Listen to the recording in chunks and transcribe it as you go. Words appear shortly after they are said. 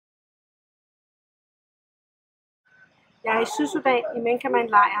Jeg er i Sydsudan i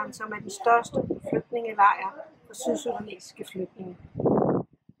Menkaman-lejren, som er den største flygtningelejr for sydsudanesiske flygtninge.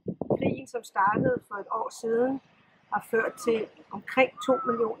 Krigen, som startede for et år siden, har ført til omkring 2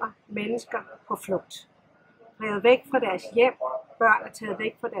 millioner mennesker på flugt. Revet væk fra deres hjem, børn er taget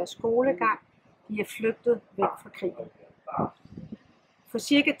væk fra deres skolegang, de er flygtet væk fra krigen. For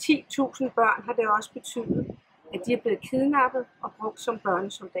ca. 10.000 børn har det også betydet, at de er blevet kidnappet og brugt som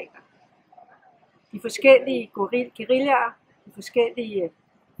børnesoldater. De forskellige guerillaer, de forskellige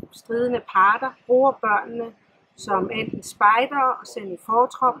stridende parter, bruger børnene som enten spejdere og sender i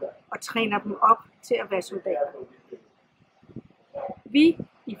fortrop og træner dem op til at være soldater. Vi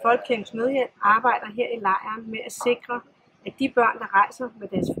i Folkekirkens Nødhjælp arbejder her i lejren med at sikre, at de børn, der rejser med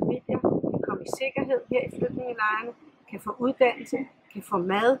deres familier, kan komme i sikkerhed her i flygtningelejrene, kan få uddannelse, kan få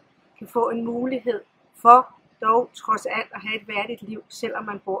mad, kan få en mulighed for dog trods alt at have et værdigt liv, selvom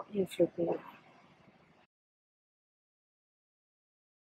man bor i en flygtningelejr.